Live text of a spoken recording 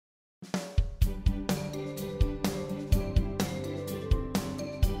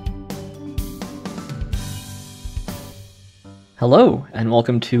Hello, and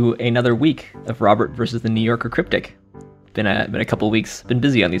welcome to another week of Robert versus the New Yorker Cryptic. Been a couple of weeks. Been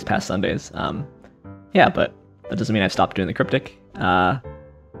busy on these past Sundays. Yeah, but that doesn't mean I've stopped doing the Cryptic. And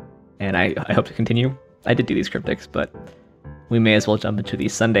I hope to continue. I did do these Cryptics, but we may as well jump into the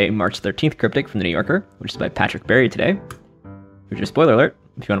Sunday, March 13th Cryptic from the New Yorker, which is by Patrick Berry today. Which is spoiler alert,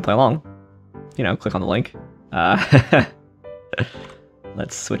 if you want to play along, click on the link.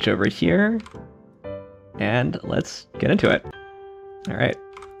 Let's switch over here, and let's get into it. All right.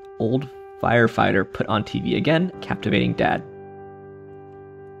 Old firefighter put on TV again, captivating dad.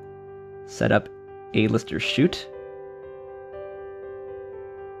 Set up A-lister shoot.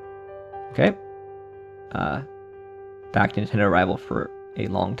 Okay. Back to Nintendo rival for a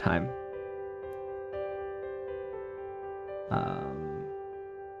long time.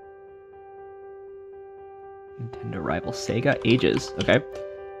 Nintendo rival Sega ages. Okay.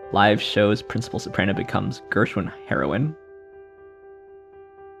 Live shows Principal Soprano becomes Gershwin heroine.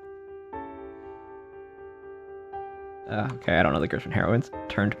 Okay, I don't know the Gershwin heroines.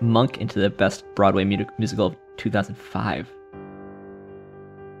 Turned Monk into the best Broadway musical of 2005.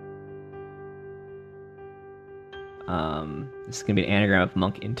 This is going to be an anagram of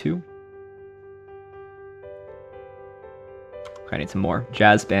Monk into. Okay, I need some more.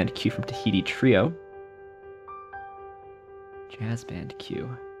 Jazz band Q from Tahiti Trio. Jazz band Q.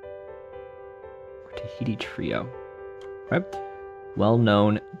 Or Tahiti Trio. Okay.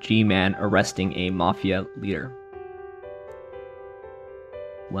 Well-known G-man arresting a mafia leader.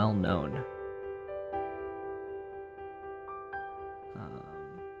 Well-known.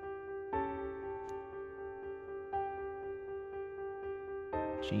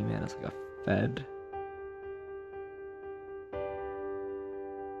 G-man is like a Fed.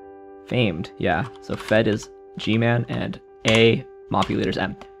 Famed, yeah. So Fed is G-man and A, mafia leader's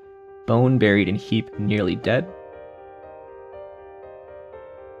M. Bone buried in heap, nearly dead.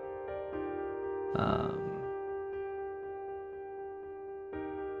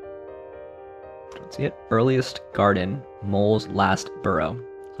 Don't see it. Earliest garden, Mole's last burrow.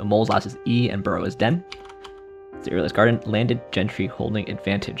 So Mole's last is E and burrow is den. It's the earliest garden. Landed gentry holding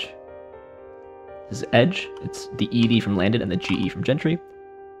advantage. This is edge. It's the ED from landed and the GE from gentry.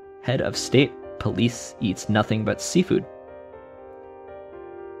 Head of state, police eats nothing but seafood.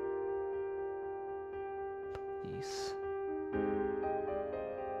 Police.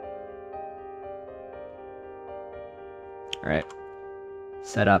 All right.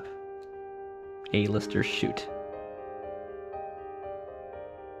 Set up. A-lister shoot.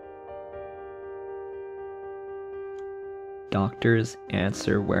 Doctors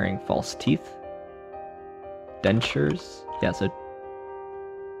answer wearing false teeth. Dentures. Yeah, so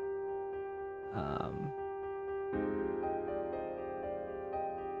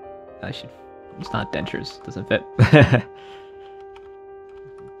it's not dentures, doesn't fit.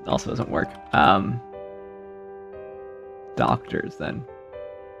 Also doesn't work. Doctors then.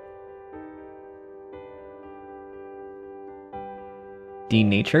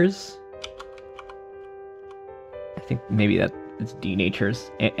 Denatures. I think maybe that it's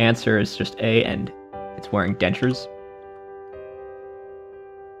denatures. Answer is just A and it's wearing dentures.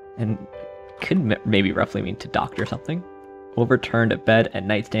 And could maybe roughly mean to doctor something. Overturned a bed and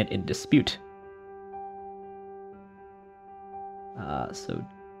nightstand in dispute. So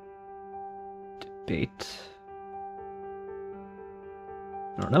debate.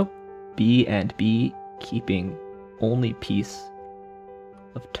 I don't know. B and B keeping only piece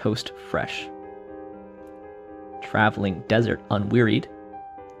of toast fresh. Traveling desert unwearied.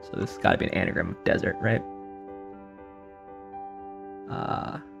 So this has got to be an anagram of desert, right?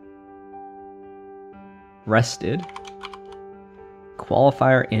 Rested.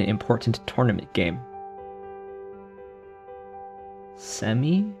 Qualifier in an important tournament game.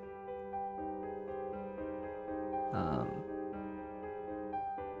 Semi.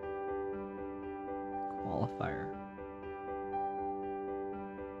 Qualifier.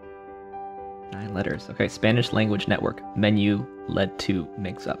 9 letters. Okay, Spanish language network. Menu led to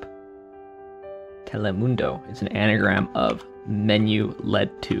mix-up. Telemundo is an anagram of menu led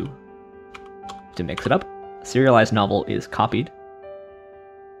to mix it up. A serialized novel is copied.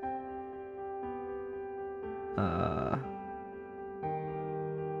 I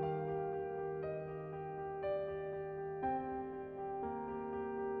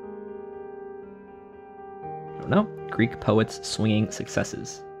don't know. Greek poets swinging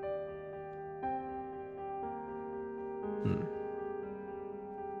successes.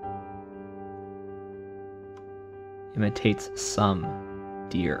 Imitates some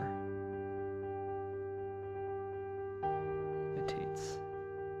deer. Imitates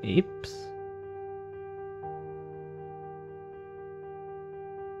apes.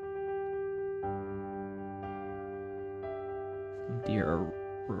 near a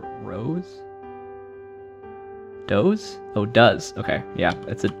rose? Does? Oh, does. Okay, yeah,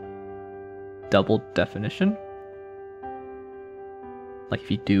 it's a double definition. Like if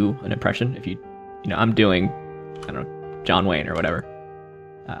you do an impression, if you know, I'm doing, I don't know, John Wayne or whatever.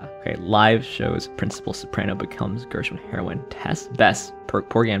 Okay, live shows principal soprano becomes Gershwin heroine. Tess? Bess.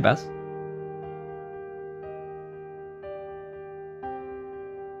 Porgy and Bess?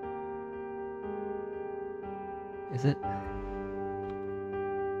 Is it?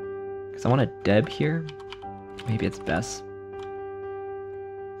 Because I want a Deb here. Maybe it's Bess.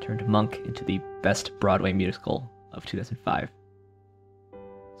 Turned Monk into the best Broadway musical of 2005.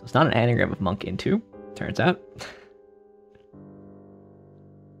 So it's not an anagram of Monk into, turns out.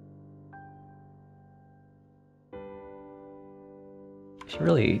 I should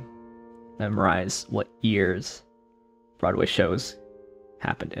really memorize what years Broadway shows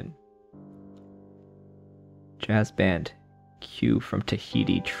happened in. Jazz band Q from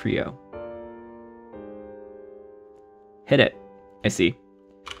Tahiti Trio. Hit it. I see.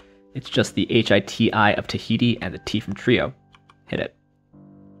 It's just the HITI of Tahiti and the T from Trio. Hit it.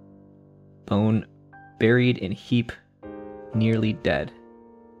 Bone buried in heap, nearly dead.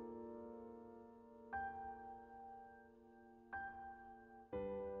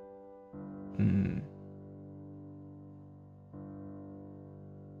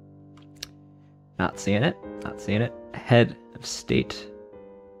 Not seeing it. Not seeing it. Head of state.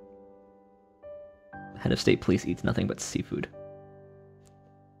 Head of state police eats nothing but seafood.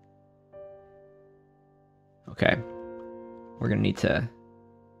 Okay. We're gonna need to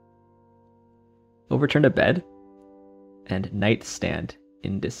overturn a bed and nightstand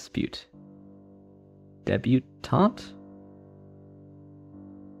in dispute. Debutante?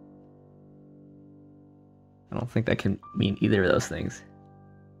 I don't think that can mean either of those things.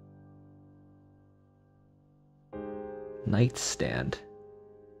 Nightstand.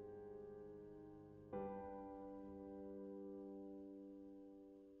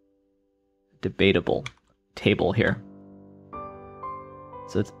 Debatable table here.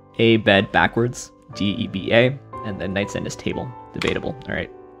 So it's a bed backwards, DEBA, and then nightstand is table. Debatable. All right.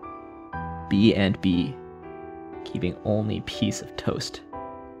 B and B, keeping only piece of toast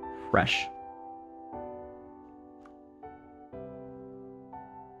fresh.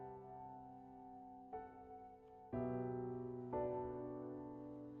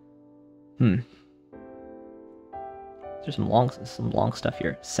 There's some long stuff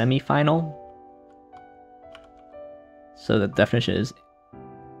here. Semi-final. So the definition is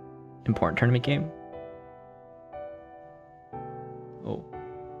important tournament game. Oh.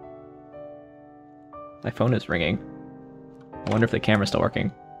 My phone is ringing. I wonder if the camera's still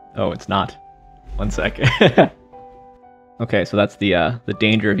working. Oh, it's not. One sec. Okay, so that's the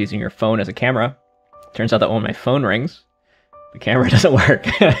danger of using your phone as a camera. Turns out that when my phone rings, the camera doesn't work.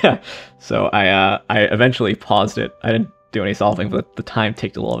 So I eventually paused it. I didn't do any solving, but the time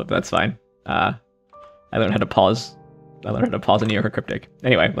ticked a little bit, but that's fine. I learned how to pause. I learned how to pause in New York Cryptic.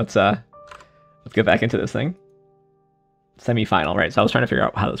 Anyway, let's get back into this thing. Semi-final, right? So I was trying to figure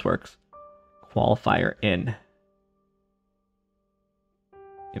out how this works. Qualifier in.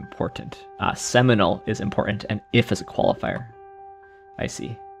 Important. Seminal is important, and if is a qualifier. I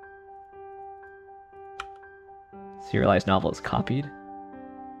see. Serialized novel is copied.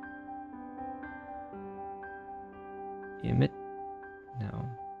 No.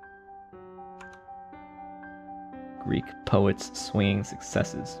 Greek poets' swinging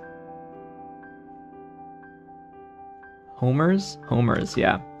successes. Homers,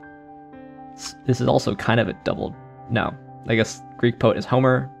 yeah. This is also kind of a double... No. I guess Greek poet is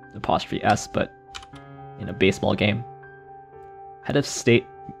Homer, apostrophe S, but in a baseball game. Head of state...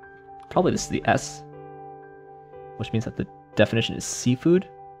 Probably this is the S. Which means that the definition is seafood.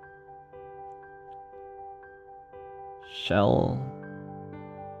 Shell.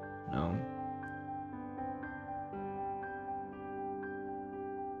 No.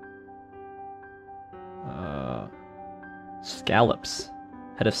 Scallops.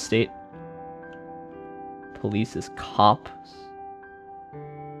 Head of state. Police is cops.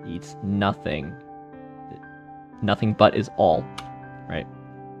 Eats nothing. Nothing but is all. Right?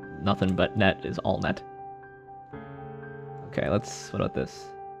 Nothing but net is all net. Okay, what about this?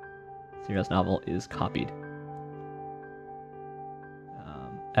 Serious novel is copied.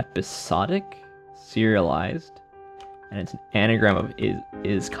 Episodic, serialized, and it's an anagram of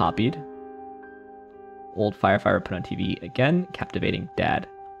is copied. Old firefighter put on TV again, captivating dad.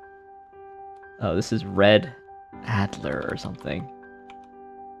 Oh, this is Red Adler or something.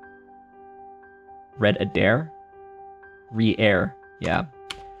 Red Adair? Re-air, yeah.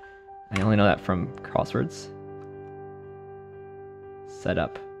 I only know that from crosswords. set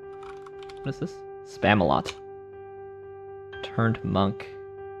up. What is this? Spamalot. Turned monk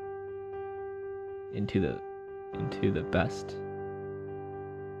into the best.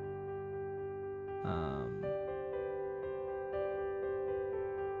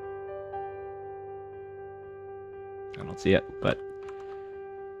 I don't see it, but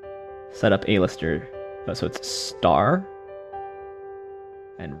set up A-lister. Oh, so it's star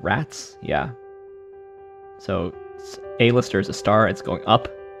and rats. Yeah. So A-lister is a star. It's going up,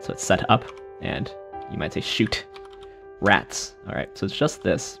 so it's set up, and you might say shoot rats. All right. So it's just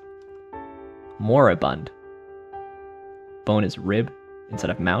this. Moribund. Bone is rib instead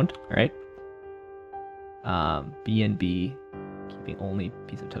of mound. All right. B&B, keeping only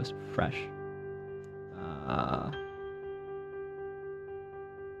piece of toast fresh.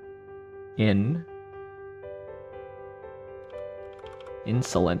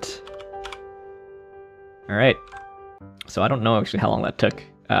 Insolent. All right. So I don't know actually how long that took,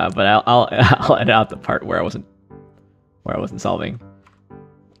 but I'll edit out the part where I wasn't solving.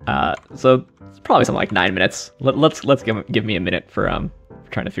 So it's probably something like 9 minutes. Let's give me a minute for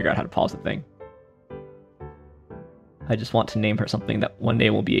trying to figure out how to pause the thing. I just want to name her something that one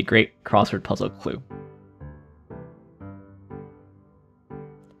day will be a great crossword puzzle clue.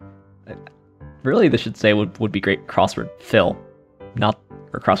 Really, this should say would be great crossword fill,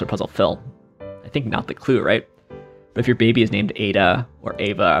 or crossword puzzle fill. I think not the clue, right? But if your baby is named Ada or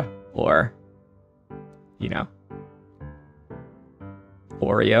Ava or,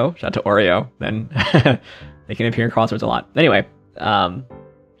 Oreo, shout out to Oreo, then they can appear in crosswords a lot. Anyway, I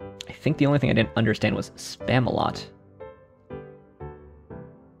think the only thing I didn't understand was Spamalot.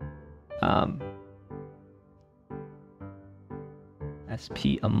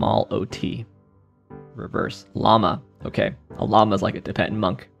 SP Amal OT. Reverse. Llama. Okay. A llama is like a dependent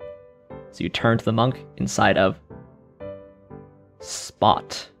monk. So you turn to the monk inside of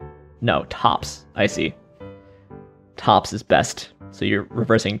spot. No, tops. I see. Tops is best. So you're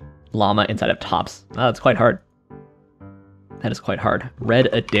reversing llama inside of tops. Oh, that's quite hard. That is quite hard. Red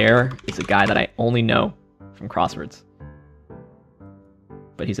Adair is a guy that I only know from crosswords.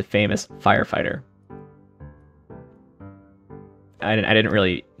 But he's a famous firefighter. I didn't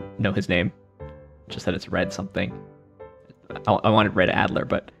really know his name. Just that it's Red something. I wanted Red Adler,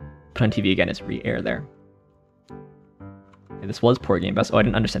 but put on TV again is re-air there. Okay, this was Poor Game Best. Oh, I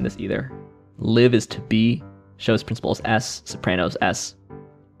didn't understand this either. Live is to be. Show's principal is S. Soprano's S.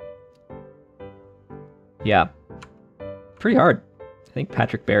 Yeah. Pretty hard. I think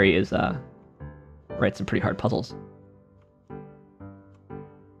Patrick Barry writes some pretty hard puzzles.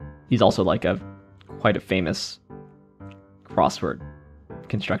 He's also like quite a famous crossword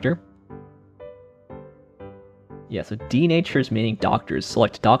constructor. Yeah, so denatures meaning doctors.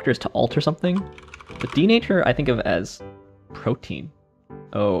 Select doctors to alter something. But denature I think of as protein.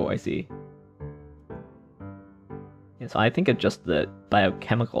 Oh, I see. Yeah, so I think of just the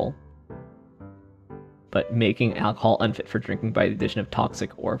biochemical, but making alcohol unfit for drinking by the addition of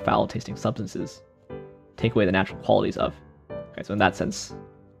toxic or foul-tasting substances. Take away the natural qualities of. Okay, so in that sense,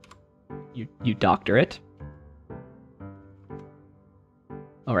 you doctor it.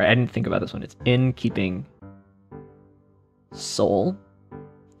 All right, I didn't think about this one. It's in keeping soul,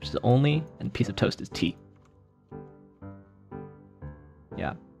 which is only, and piece of toast is T.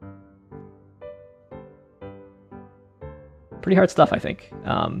 Yeah. Pretty hard stuff, I think.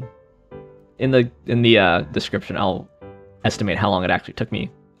 In the description, I'll estimate how long it actually took me.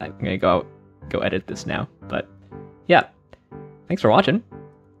 I'm gonna go edit this now. But yeah, thanks for watching.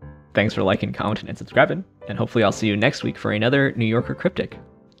 Thanks for liking, commenting, and subscribing. And hopefully I'll see you next week for another New Yorker Cryptic.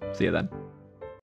 See you then.